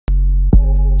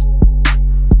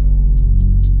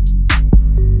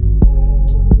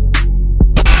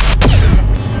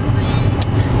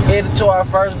Headed to our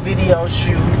first video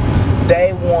shoot.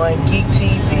 Day 1,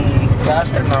 GeekdTV. Got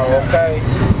to know, okay?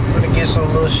 We're gonna get some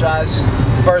little shots.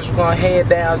 First, we're gonna head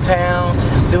downtown.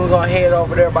 Then we're gonna head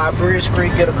over there by Bridge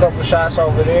Street, get a couple shots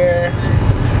over there.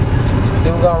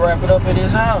 Then we're gonna wrap it up at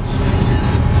his house.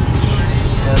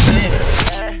 That's it.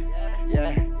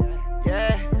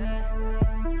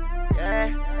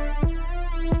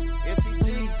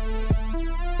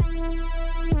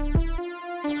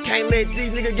 Can't let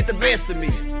these niggas get the best of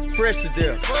me. Fresh to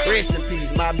death, rest in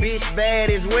peace. My bitch bad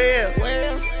as well.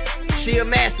 She a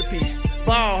masterpiece.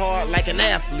 Ball hard like an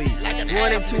athlete.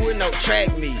 Running to it, no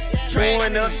track meet.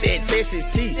 Throwing up that Texas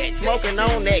tea. Smoking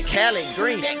on that Cali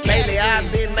green. Lately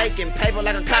I've been making paper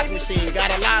like a copy machine.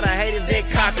 Got a lot of haters that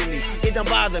copy me. It don't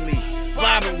bother me.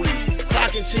 Bobbing with me.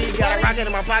 Clocking cheese. Got a rocket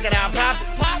in my pocket, I'll pop it.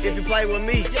 If you play with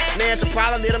me. Man, it's a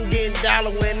problem that I'm getting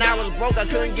dollar. When I was broke, I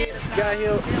couldn't get it. Got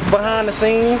here behind the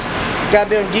scenes.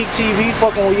 Goddamn GeekdTV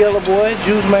fucking with Yella Boi,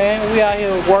 Juice Man. We out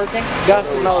here working. Got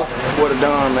to know. What it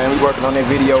done, man. We working on that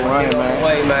video running, man.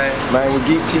 Man, with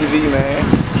GeekdTV, man.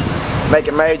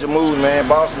 Making major moves, man.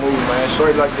 Boss moves, man.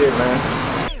 Straight like this, man.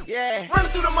 Yeah.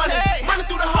 Running through the money, running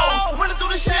through the hole, running through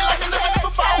the shit like I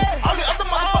never before. All the other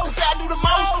motherfuckers say I do the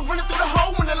most. Running through the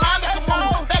hole when the line make a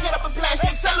move. Back it up in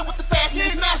plastic, sell it with the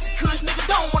fastness. Master Kush, nigga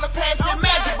don't wanna pass it.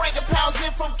 Magic, breaking pounds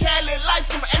in from Cali.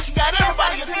 Lights from action, got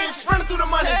everybody attention. Running through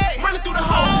the money, running through the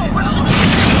hole, running through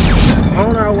the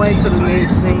On our way to the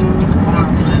next scene,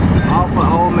 off of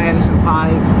Old Madison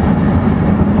Pipe.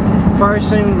 First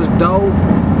scene was dope.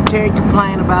 Can't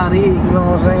complain about it, you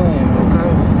know what I'm saying?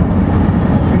 Okay.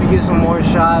 Gonna get some more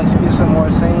shots, get some more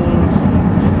scenes.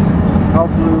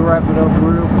 Hopefully we wrap it up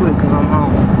real quick because I'm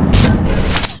home.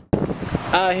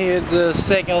 Out here at the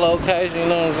second location, you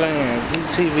know what I'm saying?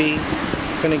 GeekdTV.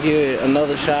 Finna get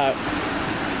another shot.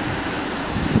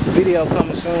 Video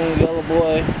coming soon, Yella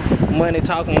Boi, Money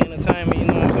Talking Entertainment, you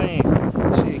know what I'm saying?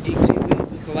 Shit,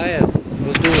 GeekdTV, we collab.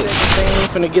 Let's do it.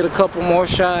 Finna get a couple more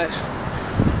shots.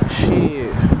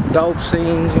 Shit, dope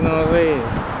scenes, you know what I'm saying?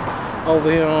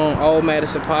 Over here on Old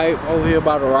Madison Pipe, over here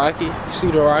by the Rocky. You see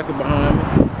the Rocky behind me?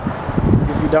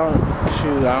 If you don't,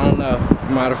 shoot, I don't know.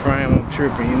 I'm out of frame, I'm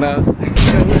tripping, you know?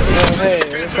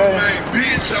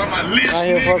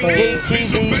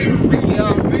 GeekdTV,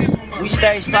 we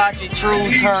stay Sachi, true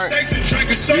turn.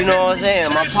 You know what I'm saying?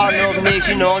 My partner over mix,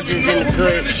 you know, I'm just in the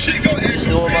good. Just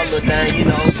doing my little thing, you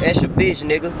know. That's your bitch,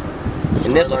 nigga.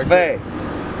 And that's a fact.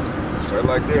 Straight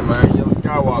like that, man. Yella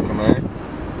Skywalker, man.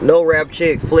 No rap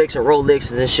chick, flicks and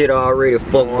Rolexes and shit already.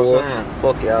 Fuck boy.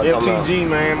 Fuck y'all. MTG,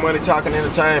 man. Money Talking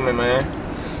Entertainment, man.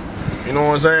 You know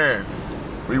what I'm saying?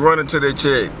 We running to that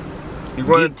chick.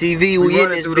 GeekdTV, we in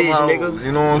this bitch, nigga.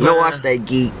 You know what I'm saying? No, I stay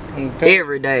geek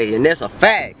every day, and that's a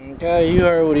fact. Okay, you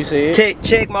heard what he said.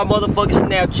 Check my motherfucking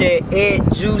Snapchat at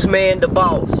JuiceMan the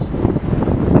Boss.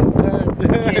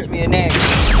 Catch me in that.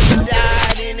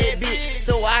 died in that bitch,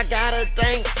 so I gotta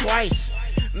think twice.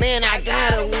 Man, I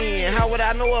gotta win. How would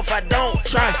I know if I don't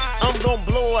try? I'm gonna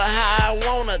blow it how I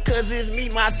wanna, cause it's me,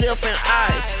 myself, and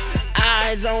eyes.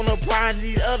 Eyes on the prize,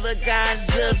 these other guys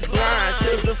just blind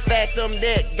to the fact I'm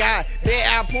that guy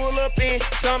that I pull up in,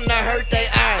 something to hurt their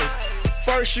eyes.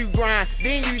 First you grind,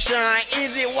 then you shine.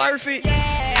 Is it worth it?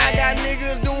 I got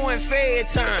niggas doing fair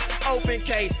time, open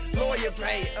case, lawyer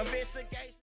pay,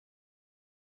 investigation.